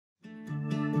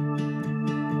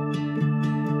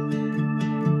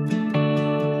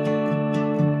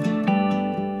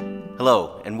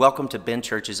Hello, and welcome to Ben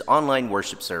Church's online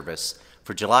worship service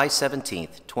for July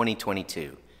 17th,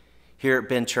 2022. Here at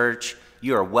Ben Church,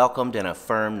 you are welcomed and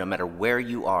affirmed no matter where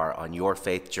you are on your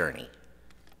faith journey.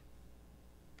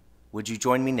 Would you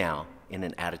join me now in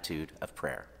an attitude of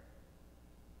prayer?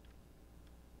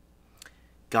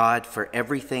 God, for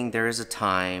everything there is a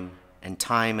time, and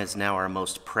time is now our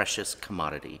most precious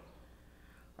commodity.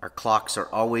 Our clocks are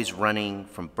always running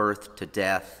from birth to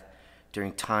death,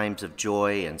 during times of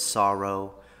joy and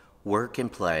sorrow, work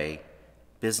and play,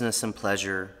 business and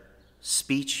pleasure,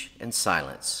 speech and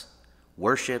silence,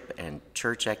 worship and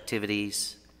church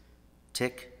activities,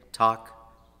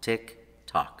 tick-tock,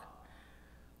 tick-tock.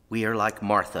 We are like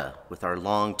Martha with our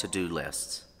long to-do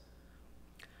lists.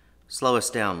 Slow us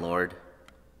down, Lord,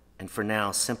 and for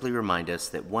now simply remind us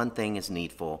that one thing is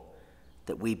needful,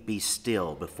 that we be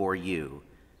still before you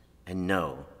and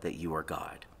know that you are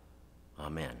God.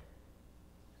 Amen.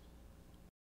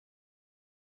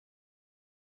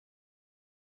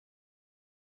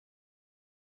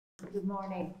 Good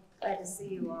morning. Glad to see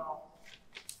you all.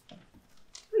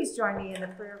 Please join me in the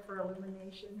prayer for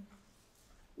illumination.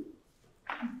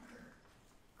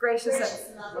 Gracious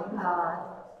and loving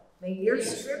God, may your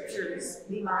scriptures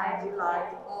be my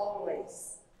delight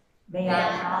always. May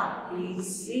I not be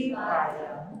deceived by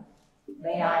them.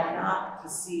 May I not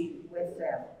deceive with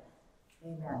them.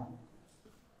 Amen.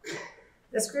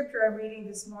 The scripture I'm reading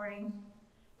this morning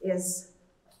is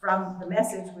from the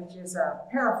Message, which is a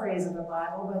paraphrase of the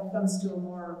Bible, but comes to a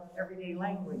more everyday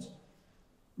language.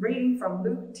 Reading from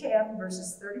Luke 10,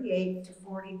 verses 38 to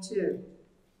 42.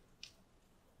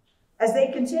 As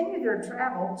they continued their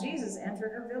travel, Jesus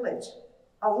entered a village.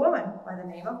 A woman by the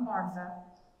name of Martha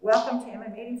welcomed him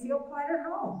and made him feel quite at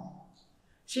home.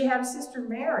 She had a sister,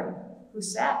 Mary, who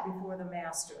sat before the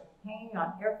Master, hanging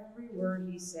on every word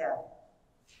he said.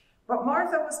 But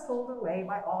Martha was pulled away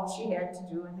by all she had to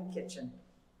do in the kitchen.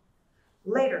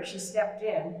 Later, she stepped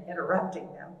in,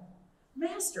 interrupting them.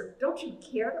 Master, don't you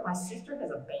care that my sister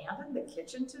has abandoned the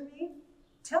kitchen to me?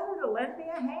 Tell her to lend me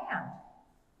a hand.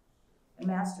 The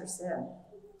Master said,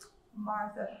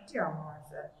 Martha, dear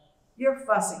Martha, you're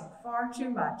fussing far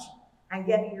too much and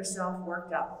getting yourself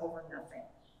worked up over nothing.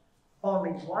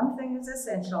 Only one thing is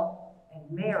essential,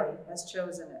 and Mary has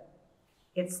chosen it.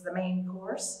 It's the main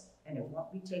course, and it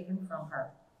won't be taken from her.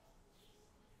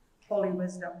 Holy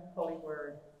wisdom, holy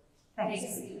word.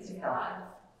 Thanks be to God.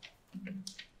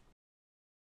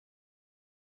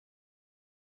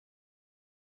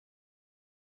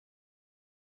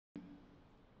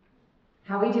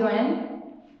 How are we doing?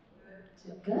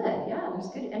 Good, yeah, there's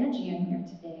good energy in here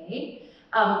today.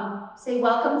 Say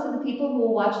welcome to the people who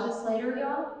will watch this later,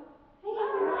 y'all. Hey.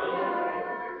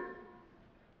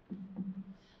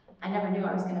 I never knew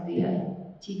I was going to be a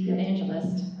TV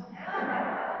evangelist.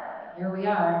 Here we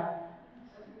are.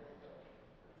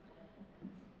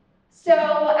 So,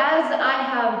 as I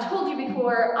have told you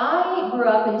before, I grew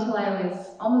up until I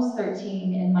was almost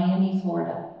 13 in Miami,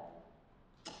 Florida.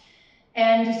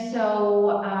 And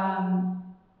so,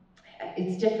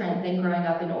 it's different than growing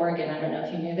up in Oregon. I don't know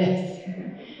if you knew this.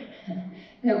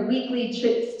 There are weekly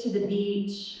trips to the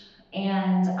beach.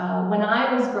 And when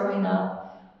I was growing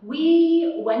up,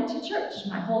 we went to church,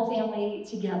 my whole family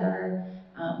together,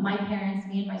 my parents,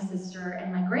 me and my sister,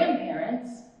 and my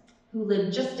grandparents, who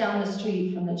lived just down the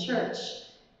street from the church,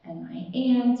 and my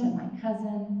aunt and my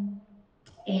cousin.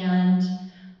 And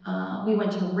we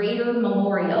went to Raider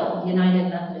Memorial United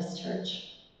Methodist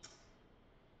Church.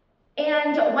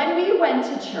 And when we went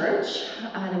to church,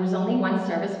 there was only one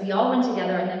service. We all went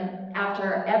together, and then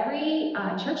after every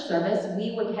church service,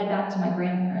 we would head back to my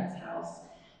grandparents' house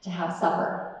to have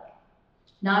supper.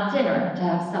 Not dinner, to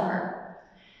have supper.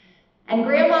 And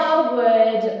Grandma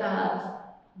would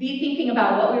be thinking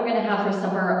about what we were going to have for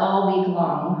supper all week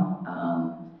long.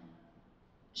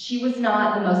 She was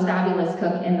not the most fabulous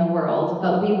cook in the world,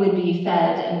 but we would be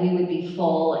fed and we would be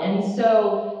full. And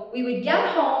so we would get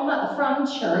home from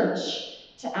church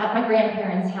at my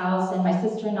grandparents' house, and my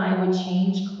sister and I would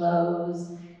change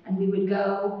clothes, and we would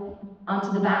go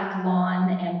onto the back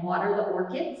lawn and water the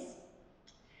orchids.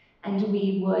 And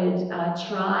we would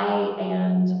try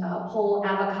and pull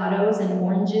avocados and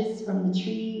oranges from the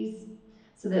trees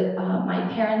so that my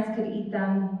parents could eat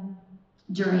them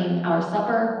during our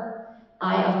supper.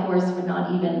 I, of course, would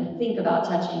not even think about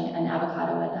touching an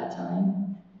avocado at that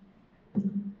time.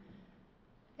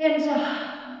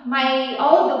 And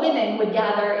all of the women would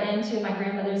gather into my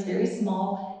grandmother's very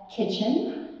small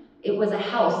kitchen. It was a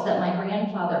house that my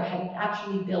grandfather had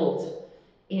actually built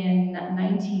in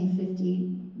 1950,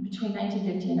 between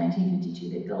 1950 and 1952.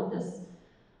 They built this,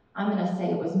 I'm gonna say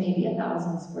it was maybe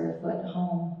 1,000 square foot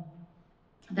home.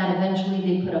 that eventually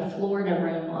they put a Florida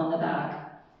room on the back.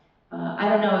 I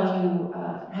don't know if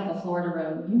you have a Florida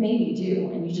room. You maybe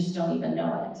do, and you just don't even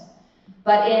know it.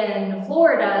 But in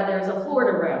Florida, there's a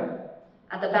Florida room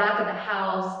at the back of the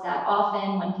house that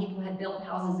often, when people had built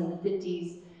houses in the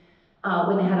 50s,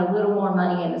 when they had a little more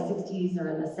money in the 60s or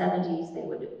in the 70s, they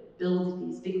would build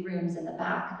these big rooms in the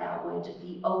back that would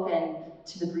be open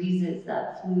to the breezes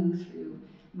that flew through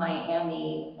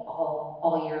Miami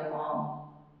all year long.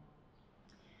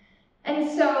 And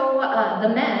so the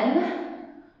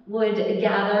men would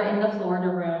gather in the Florida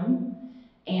room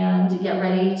and get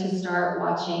ready to start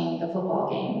watching the football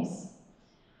games.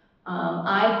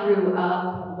 I grew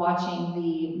up watching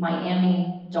the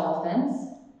Miami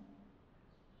Dolphins,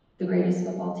 the greatest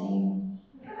football team.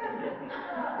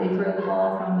 They throw the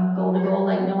ball from goal to goal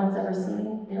like no one's ever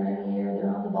seen. They're in the air,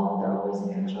 they're on the ball, they're always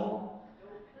in control.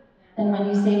 And when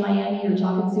you say Miami, you're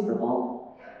talking Super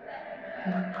Bowl?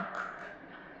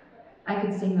 I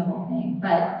could sing the whole thing,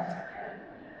 but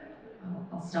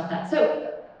I'll stop that.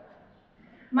 So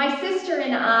my sister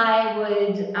and I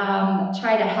would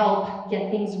try to help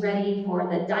get things ready for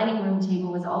the dining room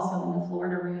table was also in the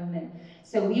Florida room. And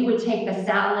so we would take the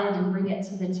salad and bring it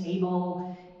to the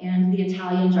table, and the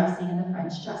Italian dressing and the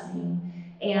French dressing.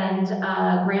 And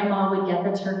Grandma would get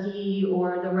the turkey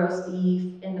or the roast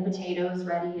beef and the potatoes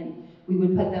ready, and we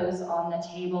would put those on the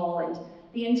table. And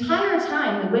the entire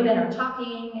time, the women are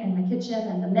talking in the kitchen,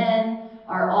 and the men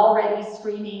are already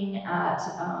screaming at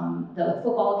the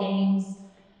football games.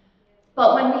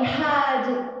 But when we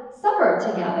had supper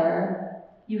together,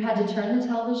 you had to turn the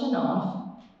television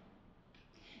off,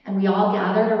 and we all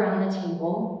gathered around the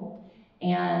table,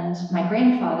 and my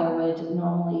grandfather would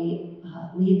normally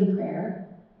lead the prayer,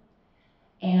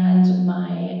 and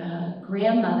my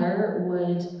grandmother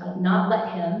would not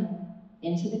let him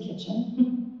into the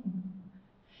kitchen.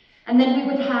 And then we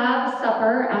would have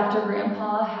supper after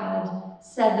Grandpa had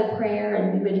said the prayer,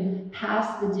 and we would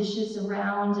pass the dishes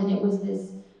around, and it was this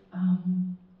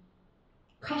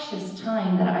precious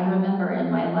time that I remember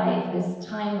in my life, this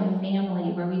time with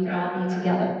family where we could all be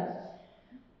together.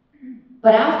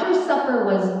 But after supper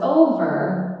was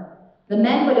over, the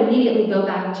men would immediately go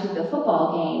back to the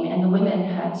football game, and the women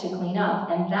had to clean up,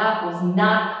 and that was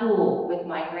not cool with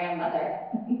my grandmother.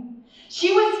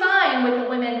 She was fine with the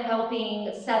women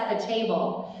helping set the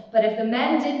table, but if the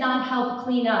men did not help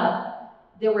clean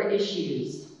up, there were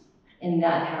issues in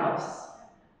that house.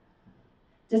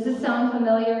 Does this sound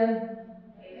familiar?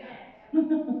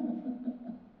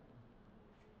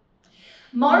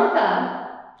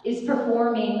 Martha is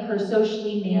performing her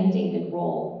socially mandated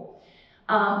role.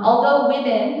 Although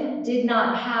women did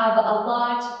not have a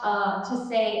lot to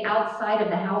say outside of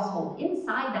the household,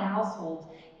 inside the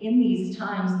household in these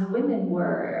times, the women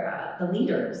were the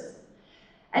leaders.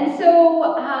 And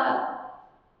so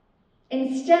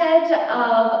instead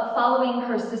of following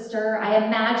her sister, I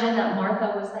imagine that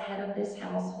Martha was the head of this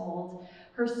household.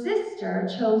 Her sister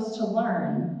chose to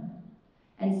learn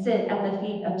and sit at the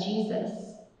feet of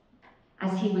Jesus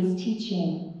as he was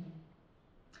teaching.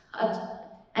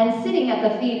 And sitting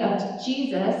at the feet of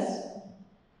Jesus,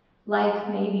 like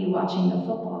maybe watching the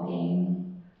football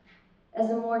game, is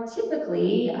a more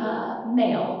typically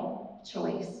male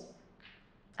choice,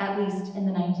 at least in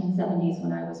the 1970s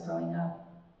when I was growing up.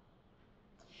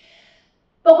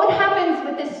 But what happens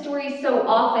with this story so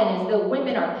often is the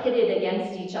women are pitted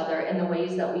against each other in the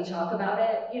ways that we talk about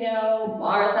it. You know,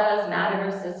 Martha's mad at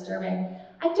her sister. And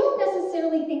I don't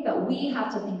necessarily think that we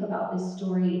have to think about this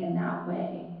story in that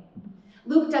way.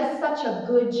 Luke does such a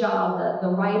good job, the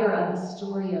writer of the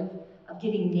story, of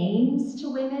giving names to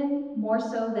women, more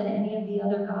so than any of the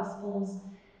other Gospels,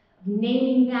 of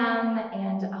naming them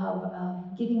and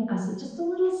of giving us just a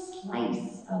little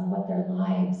slice of what their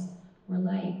lives were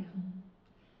like.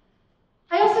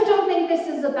 I also don't think this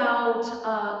is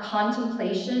about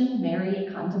contemplation, Mary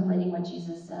contemplating what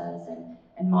Jesus says,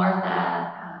 and Martha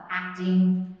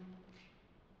acting.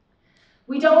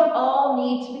 We don't all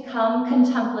need to become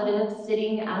contemplative,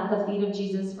 sitting at the feet of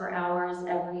Jesus for hours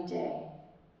every day.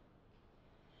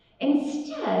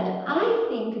 Instead, I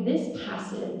think this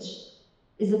passage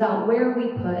is about where we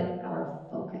put our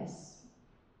focus.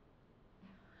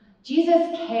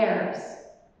 Jesus cares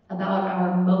about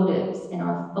our motives and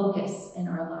our focus in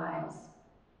our lives.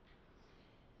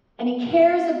 And he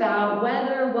cares about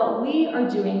whether what we are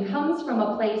doing comes from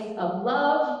a place of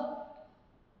love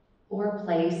or a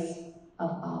place of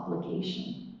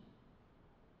obligation.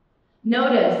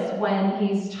 Notice when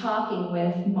he's talking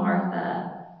with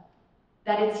Martha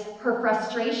that it's her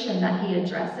frustration that he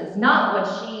addresses, not what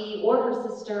she or her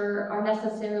sister are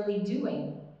necessarily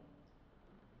doing.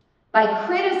 By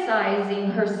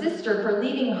criticizing her sister for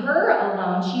leaving her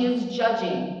alone, she is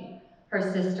judging her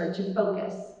sister to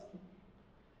focus.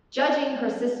 Judging her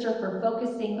sister for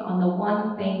focusing on the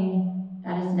one thing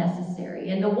that is necessary.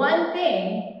 And the one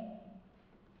thing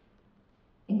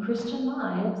in Christian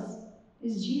lives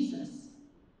is Jesus.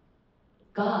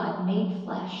 God made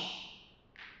flesh,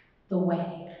 the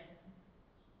way.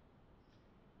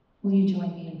 Will you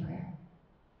join me in prayer?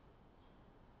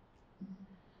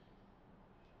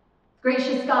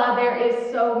 Gracious God, there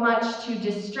is so much to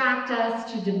distract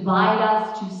us, to divide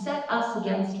us, to set us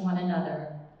against one another.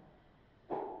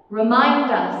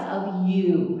 Remind us of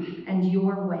you and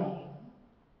your way.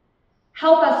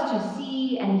 Help us to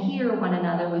see and hear one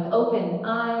another with open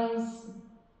eyes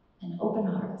and open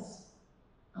hearts.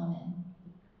 Amen.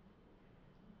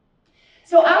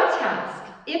 So our task,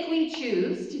 if we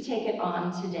choose to take it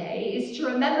on today, is to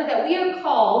remember that we are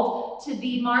called to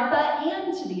be Martha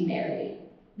and to be Mary.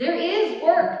 There is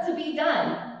work to be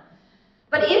done.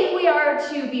 But if we are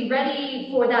to be ready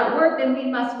for that work, then we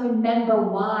must remember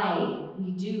why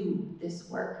we do this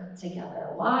work together,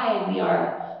 why we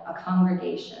are a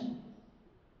congregation.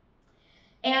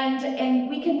 And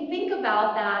we can think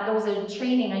about that. There was a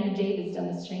training, I know David's done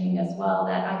this training as well,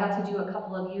 that I got to do a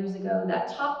couple of years ago that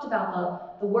talked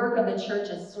about the work of the church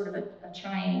as sort of a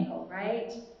triangle,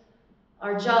 right?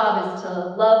 Our job is to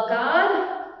love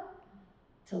God,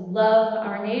 to love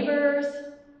our neighbors,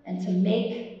 and to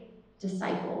make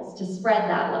disciples, to spread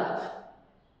that love.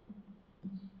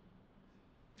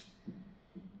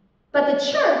 But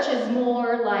the church is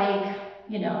more like,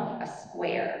 a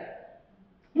square.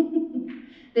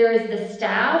 There is the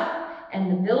staff and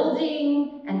the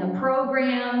building and the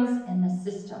programs and the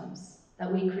systems that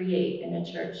we create in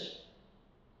a church.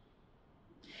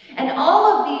 And all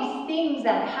of these things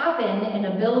that happen in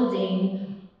a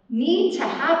building need to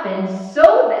happen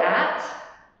so that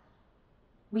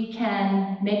we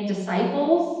can make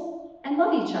disciples and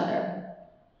love each other.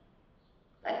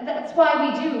 That's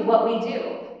why we do what we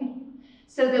do,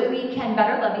 so that we can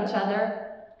better love each other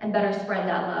and better spread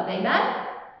that love. Amen?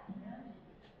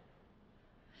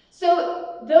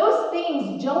 So those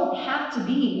things don't have to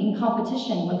be in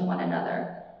competition with one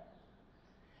another.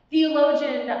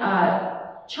 Theologian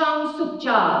Chang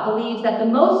Suk-ja believes that the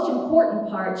most important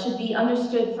part should be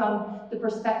understood from the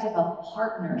perspective of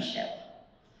partnership.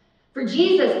 For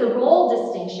Jesus, the role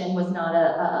distinction was not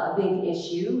a big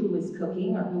issue, who was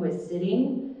cooking or who was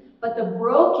sitting, but the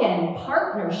broken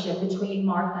partnership between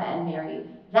Martha and Mary,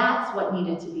 that's what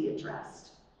needed to be addressed.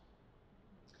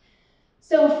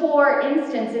 So for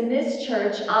instance, in this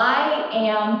church, I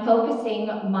am focusing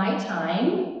my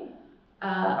time,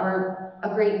 or a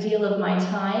great deal of my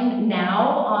time now,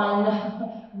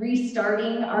 on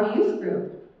restarting our youth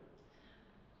group.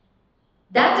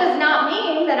 That does not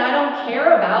mean that I don't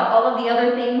care about all of the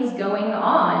other things going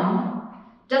on.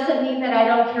 Doesn't mean that I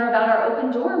don't care about our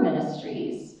open door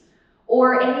ministries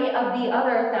or any of the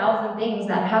other 1,000 things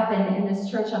that happen in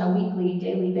this church on a weekly,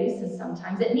 daily basis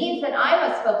sometimes. It means that I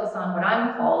must focus on what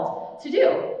I'm called to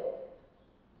do.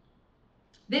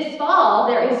 This fall,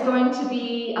 there is going to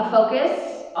be a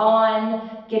focus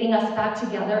on getting us back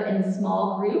together in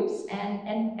small groups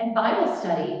and Bible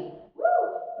study.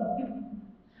 Woo!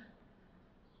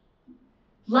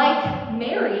 Like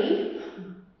Mary,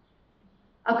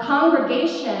 a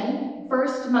congregation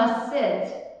first must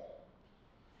sit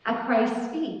at Christ's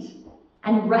feet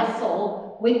and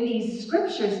wrestle with these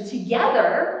scriptures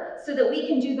together so that we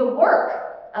can do the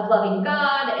work of loving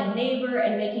God and neighbor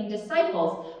and making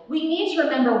disciples. We need to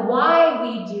remember why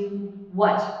we do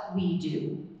what we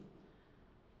do.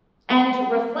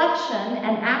 And reflection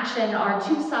and action are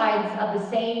two sides of the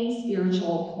same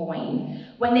spiritual coin.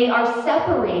 When they are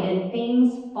separated,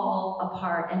 things fall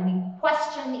apart and we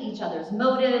question each other's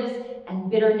motives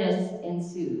and bitterness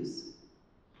ensues.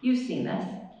 You've seen this.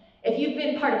 If you've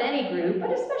been part of any group,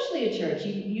 but especially a church,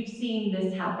 you've seen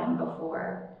this happen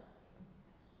before.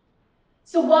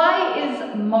 So why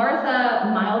is Martha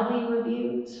mildly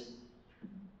rebuked?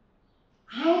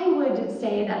 I would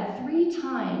say that 3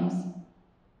 times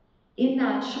in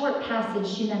that short passage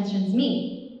she mentions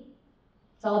me.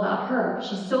 It's all about her.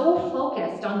 She's so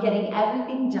focused on getting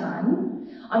everything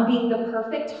done, on being the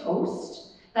perfect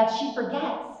host, that she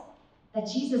forgets that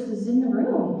Jesus is in the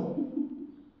room.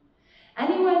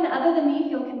 Anyone other than me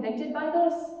feel convicted by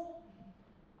this?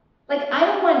 Like, I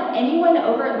don't want anyone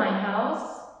over at my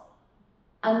house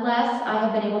unless I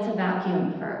have been able to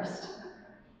vacuum first.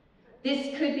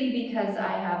 This could be because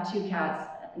I have 2 cats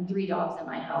and 3 dogs in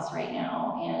my house right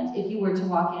now, and if you were to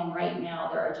walk in right now,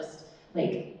 there are just,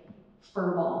 like,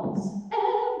 fur balls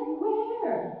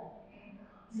everywhere.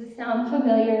 Does this sound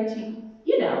familiar to you?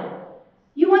 You know.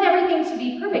 You want everything to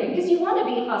be perfect because you want to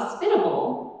be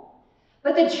hospitable.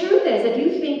 But the truth is, if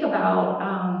you think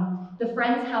about the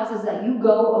friends' houses that you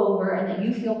go over and that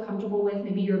you feel comfortable with,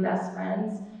 maybe your best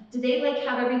friends, do they like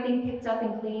have everything picked up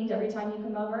and cleaned every time you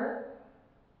come over?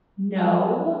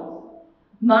 No.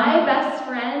 My best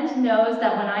friend knows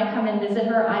that when I come and visit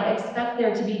her, I expect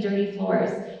there to be dirty floors.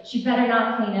 She better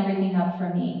not clean everything up for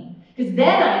me. Because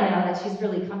then I know that she's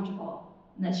really comfortable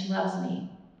and that she loves me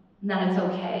and that it's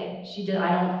okay.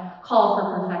 I don't call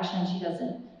for perfection. She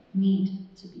doesn't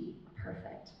need to be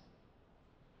perfect.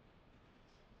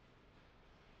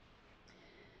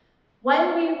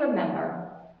 When we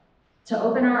remember to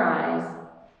open our eyes,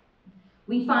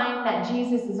 we find that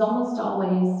Jesus is almost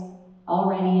always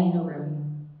already in the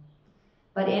room.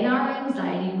 But in our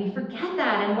anxiety, we forget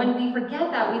that. And when we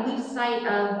forget that, we lose sight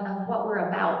of what we're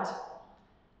about,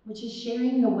 which is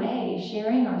sharing the way,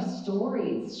 sharing our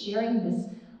stories, sharing this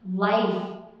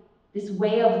life, this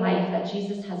way of life that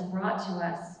Jesus has brought to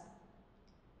us.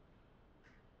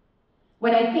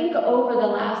 When I think over the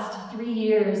last 3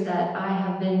 years that I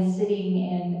have been sitting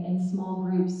in small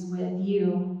groups with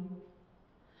you,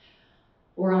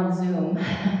 or on Zoom,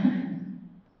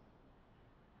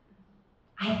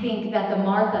 I think that the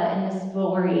Martha in this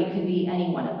story could be any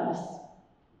one of us.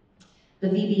 The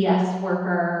VBS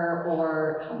worker,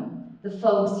 or the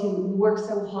folks who work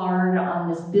so hard on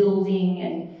this building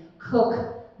and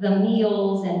cook the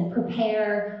meals and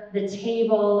prepare the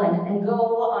table and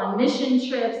go on mission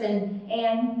trips and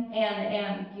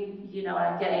you know what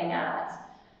I'm getting at.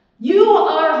 You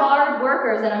are hard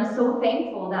workers, and I'm so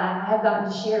thankful that I've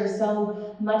gotten to share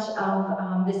so much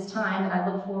of this time, and I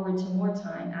look forward to more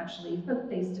time, actually,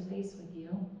 face-to-face with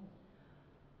you.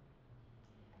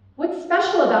 What's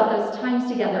special about those times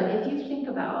together, if you think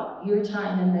about your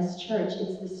time in this church,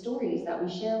 it's the stories that we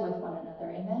share with one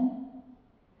another, amen?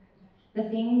 The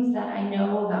things that I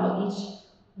know about each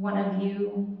one of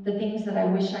you, the things that I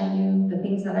wish I knew, the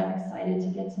things that I'm excited to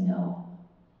get to know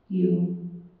you.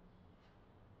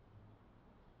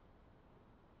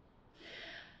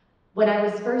 When I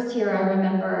was first here, I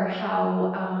remember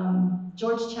how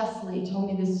George Chesley told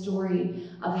me this story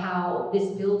of how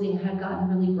this building had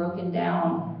gotten really broken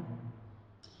down.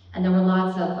 And there were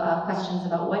lots of questions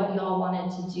about what y'all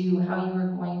wanted to do, how you were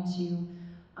going to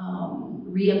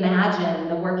reimagine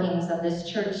the workings of this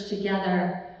church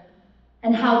together,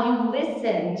 and how you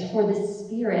listened for the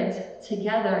Spirit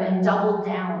together and doubled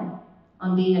down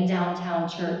on being a downtown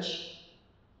church.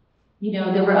 You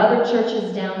know, there were other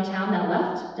churches downtown that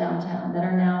left downtown that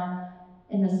are now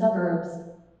in the suburbs,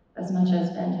 as much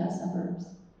as Bend has suburbs.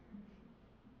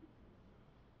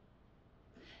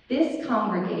 This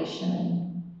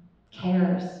congregation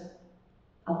cares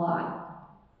a lot.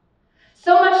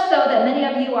 So much so that many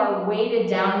of you are weighted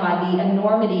down by the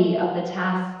enormity of the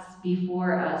tasks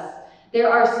before us. There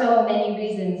are so many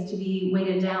reasons to be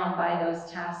weighted down by those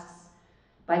tasks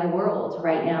by the world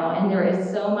right now, and there is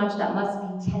so much that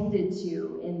must be tended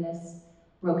to in this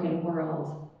broken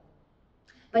world.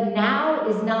 But now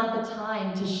is not the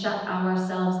time to shut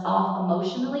ourselves off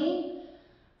emotionally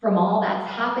from all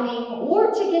that's happening,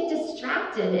 or to get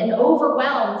distracted and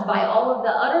overwhelmed by all of the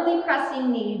utterly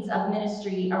pressing needs of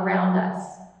ministry around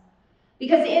us.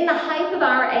 Because in the height of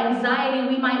our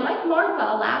anxiety, we might, like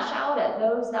Martha, lash out at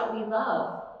those that we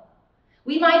love.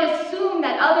 We might assume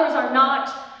that others are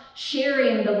not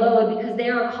sharing the load because they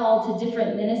are called to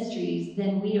different ministries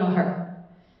than we are.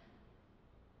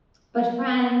 But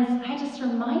friends, I just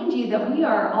remind you that we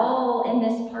are all in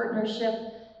this partnership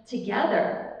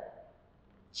together.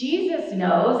 Jesus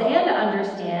knows and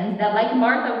understands that, like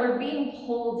Martha, we're being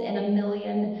pulled in a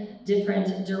million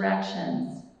different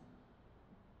directions.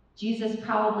 Jesus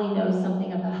probably knows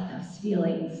something about those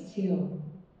feelings too.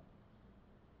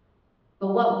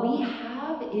 But what we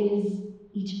have is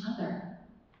each other.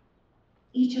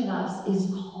 Each of us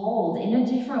is called in a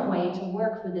different way to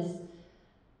work for this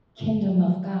kingdom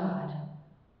of God.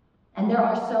 And there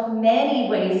are so many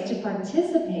ways to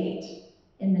participate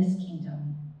in this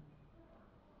kingdom.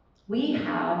 We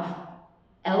have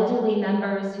elderly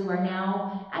members who are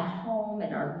now at home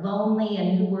and are lonely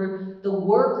and who were the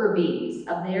worker bees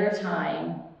of their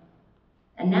time.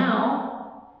 And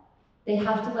now they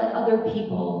have to let other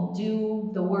people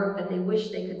do the work that they wish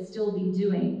they could still be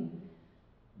doing.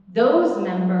 Those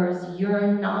members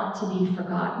yearn not to be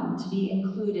forgotten, to be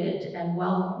included and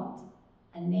welcomed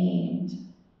and named.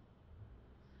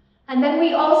 And then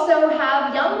we also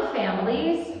have young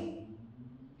families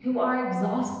who are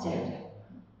exhausted.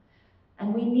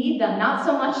 And we need them, not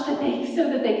so much so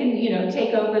that they can,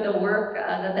 take over the work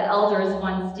that the elders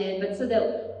once did, but so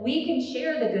that we can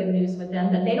share the good news with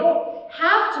them, that they don't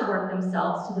have to work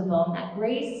themselves to the bone, that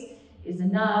grace is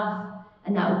enough,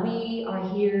 and that we are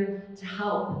here to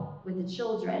help with the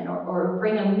children, or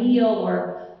bring a meal,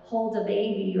 or hold a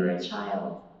baby or a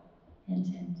child. Hint,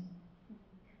 hint.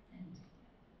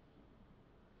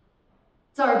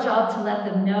 It's our job to let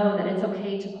them know that it's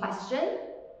okay to question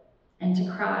and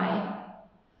to cry,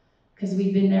 because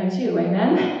we've been there too,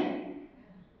 amen?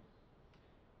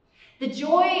 The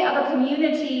joy of a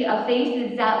community of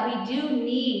faith is that we do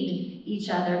need each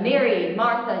other. Mary,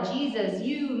 Martha, Jesus,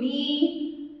 you,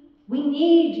 me. We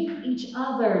need each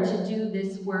other to do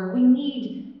this work. We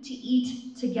need to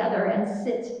eat together and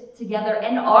sit together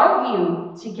and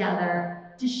argue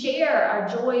together, to share our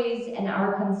joys and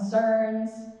our concerns.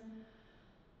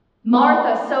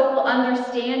 Martha, so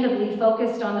understandably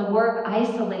focused on the work,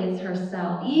 isolates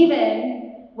herself.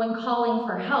 Even when calling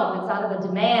for help, it's out of a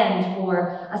demand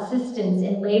for assistance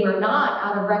in labor, not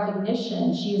out of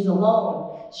recognition. She is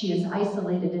alone, she is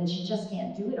isolated, and she just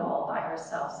can't do it all by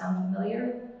herself. Sound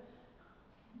familiar?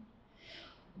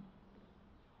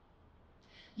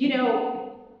 You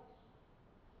know,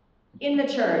 in the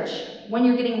church, when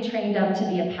you're getting trained up to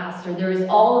be a pastor, there is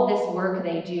all of this work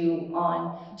they do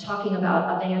on talking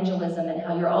about evangelism and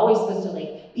how you're always supposed to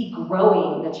be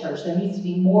growing the church. There needs to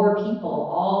be more people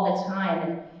all the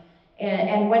time.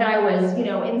 And when I was,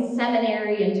 in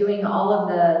seminary and doing all of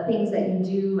the things that you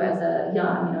do as a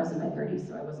young, I was in my 30s,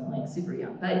 so I wasn't super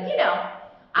young, but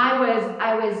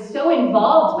I was so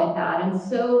involved with that and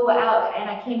so out, and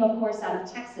I came, of course, out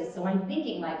of Texas, so I'm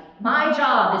thinking my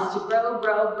job is to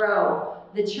grow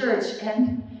the church,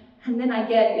 and then I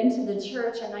get into the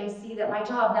church and I see that my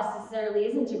job necessarily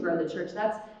isn't to grow the church.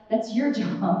 That's your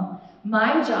job.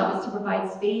 My job is to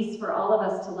provide space for all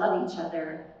of us to love each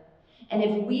other. And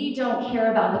if we don't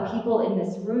care about the people in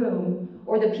this room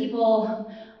or the people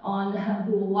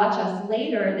who will watch us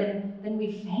later, then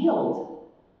we failed,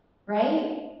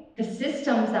 right? The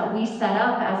systems that we set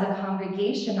up as a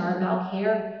congregation are about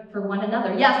care for one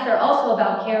another. Yes, they're also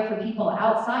about care for people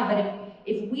outside, but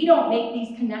if we don't make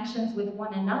these connections with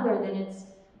one another, then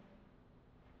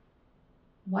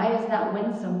why is that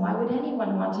winsome? Why would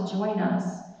anyone want to join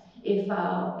us if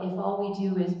all we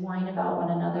do is whine about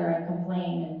one another and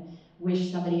complain and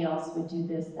wish somebody else would do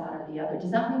this, that, or the other?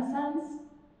 Does that make sense?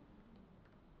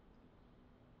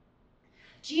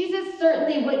 Jesus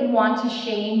certainly wouldn't want to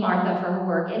shame Martha for her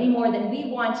work any more than we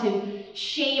want to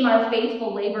shame our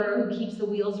faithful laborer who keeps the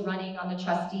wheels running on the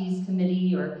trustees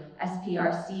committee or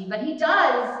SPRC, but he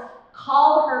does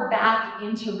call her back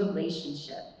into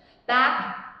relationship,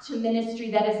 back to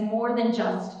ministry that is more than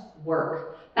just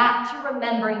work, back to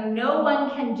remembering no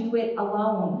one can do it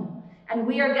alone. And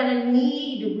we are going to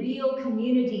need real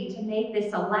community to make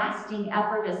this a lasting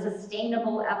effort, a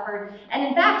sustainable effort. And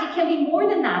in fact, it can be more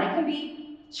than that. It can be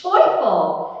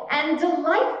joyful and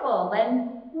delightful and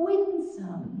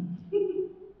winsome.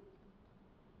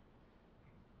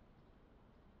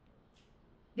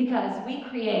 Because we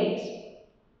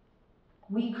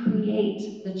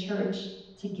create the church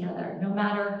together, no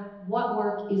matter what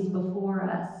work is before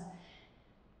us.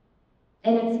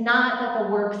 And it's not that the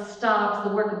work stops,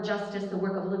 the work of justice, the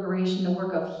work of liberation, the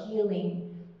work of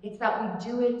healing. It's that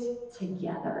we do it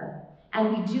together.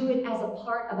 And we do it as a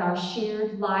part of our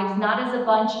shared lives, not as a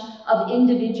bunch of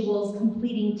individuals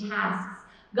completing tasks.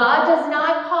 God does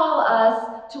not call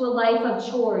us to a life of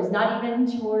chores, not even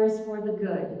chores for the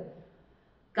good.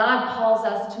 God calls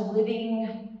us to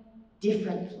living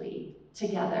differently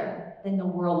together than the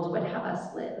world would have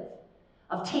us live,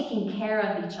 of taking care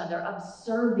of each other, of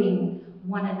serving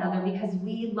one another, because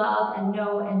we love and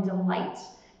know and delight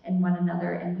in one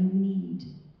another, and we need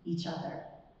each other.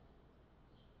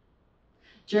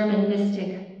 German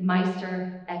mystic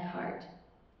Meister Eckhart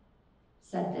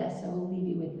said this, so we'll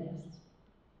leave you with this.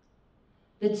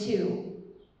 The two,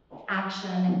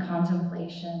 action and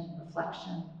contemplation,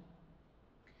 reflection,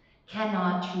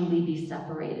 cannot truly be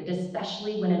separated,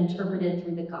 especially when interpreted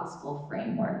through the gospel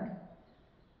framework.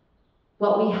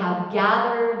 What we have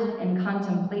gathered in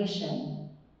contemplation,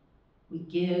 we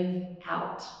give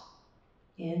out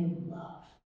in love.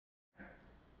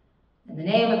 In the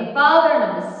name of the Father,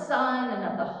 and of the Son, and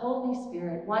of the Holy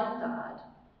Spirit, one God,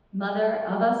 Mother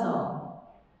of us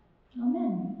all.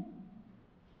 Amen.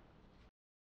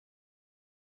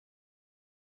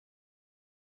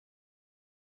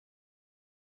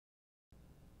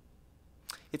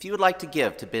 If you would like to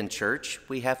give to Bend Church,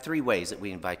 we have 3 ways that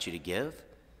we invite you to give.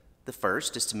 The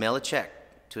first is to mail a check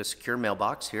to a secure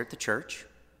mailbox here at the church.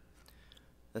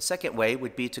 The second way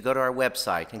would be to go to our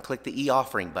website and click the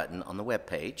e-offering button on the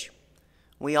webpage.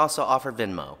 We also offer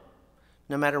Venmo.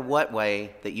 No matter what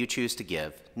way that you choose to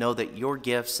give, know that your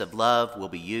gifts of love will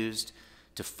be used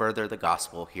to further the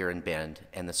gospel here in Bend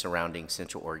and the surrounding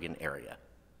Central Oregon area.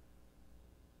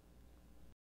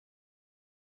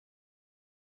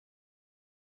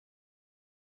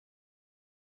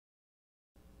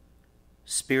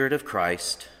 Spirit of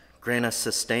Christ, grant us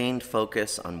sustained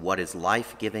focus on what is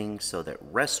life-giving so that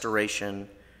restoration,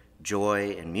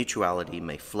 joy, and mutuality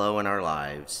may flow in our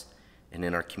lives and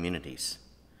in our communities.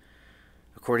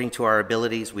 According to our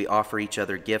abilities, we offer each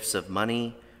other gifts of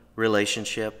money,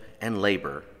 relationship, and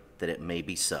labor, that it may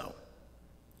be so.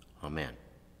 Amen.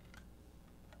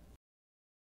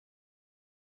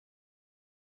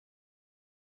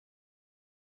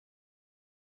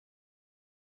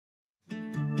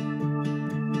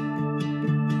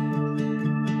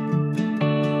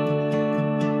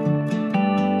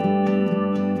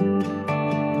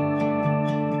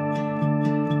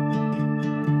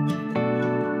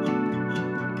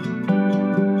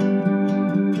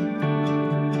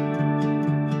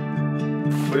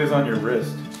 What is on your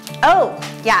wrist? Oh,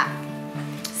 yeah.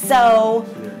 So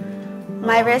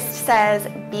my wrist says,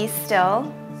 "Be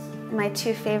still." My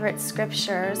two favorite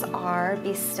scriptures are,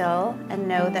 "Be still and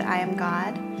know that I am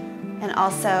God." And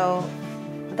also,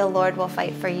 "The Lord will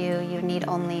fight for you. You need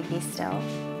only be still."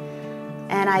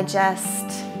 And I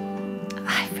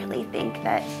really think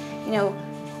that,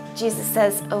 Jesus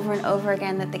says over and over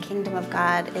again that the kingdom of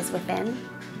God is within.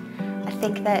 I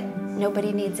think that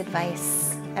nobody needs advice.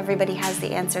 Everybody has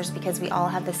the answers because we all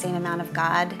have the same amount of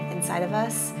God inside of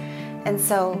us. And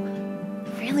so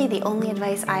really the only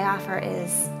advice I offer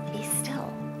is be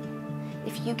still.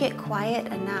 If you get quiet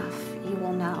enough, you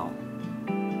will know.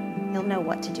 You'll know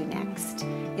what to do next.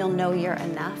 You'll know you're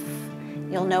enough.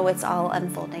 You'll know it's all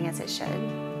unfolding as it should.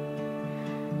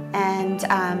 And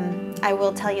I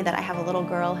will tell you that I have a little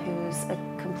girl who's a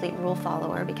complete rule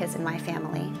follower, because in my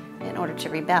family, in order to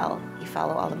rebel, you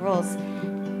follow all the rules.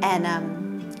 And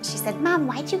she said, "Mom,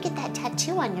 why'd you get that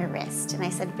tattoo on your wrist?" And I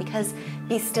said, "Because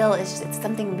be still it's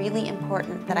something really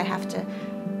important that I have to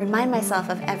remind myself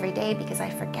of every day because I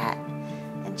forget."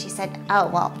 And she said, "Oh,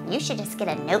 well, you should just get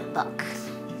a notebook."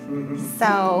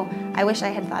 So I wish I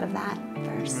had thought of that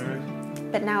first.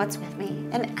 But now it's with me.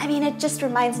 And I mean, it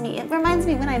reminds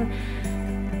me when I'm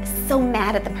so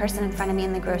mad at the person in front of me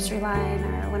in the grocery line,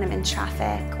 or when I'm in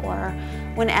traffic, or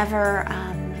whenever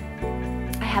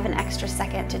I have an extra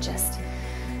second to just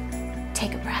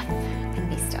take a breath and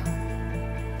be still.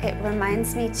 It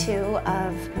reminds me too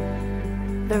of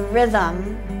the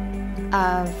rhythm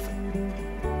of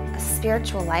a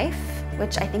spiritual life,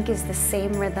 which I think is the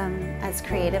same rhythm as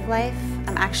creative life.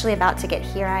 I'm actually about to get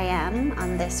 "Here I Am"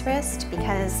 on this wrist,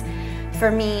 because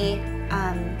for me,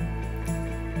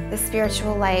 the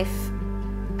spiritual life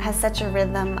has such a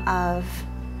rhythm of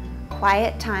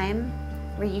quiet time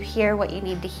where you hear what you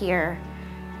need to hear,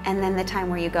 and then the time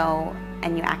where you go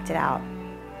and you act it out.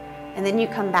 And then you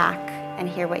come back and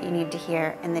hear what you need to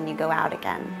hear, and then you go out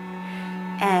again.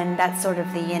 And that's sort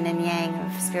of the yin and yang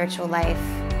of spiritual life.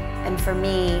 And for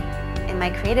me, in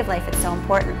my creative life, it's so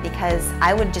important because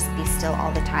I would just be still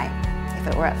all the time. If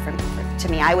it were up to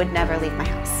me, I would never leave my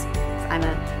house. I'm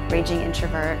a raging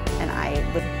introvert, and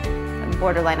I'm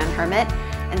borderline on hermit.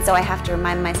 And so I have to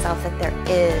remind myself that there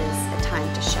is a time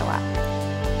to show up.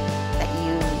 That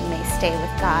you may stay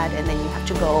with God, and then you have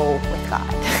to go with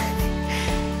God.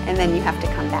 And then you have to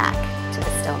come back to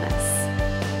the stillness.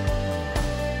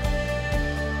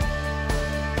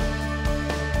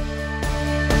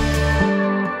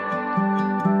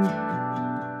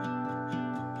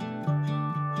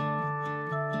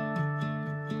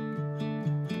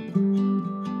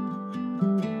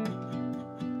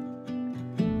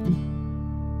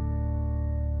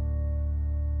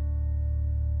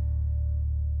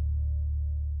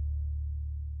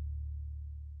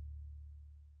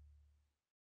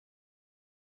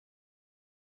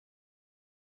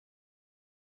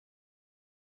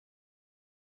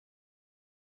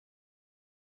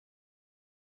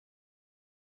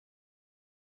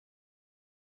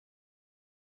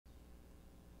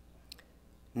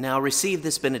 Now receive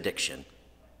this benediction.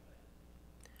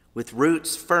 With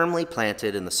roots firmly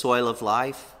planted in the soil of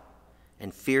life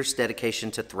and fierce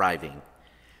dedication to thriving,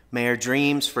 may our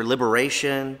dreams for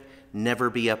liberation never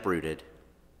be uprooted.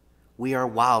 We are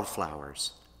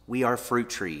wildflowers. We are fruit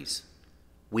trees.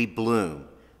 We bloom,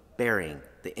 bearing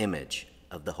the image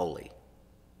of the holy.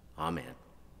 Amen.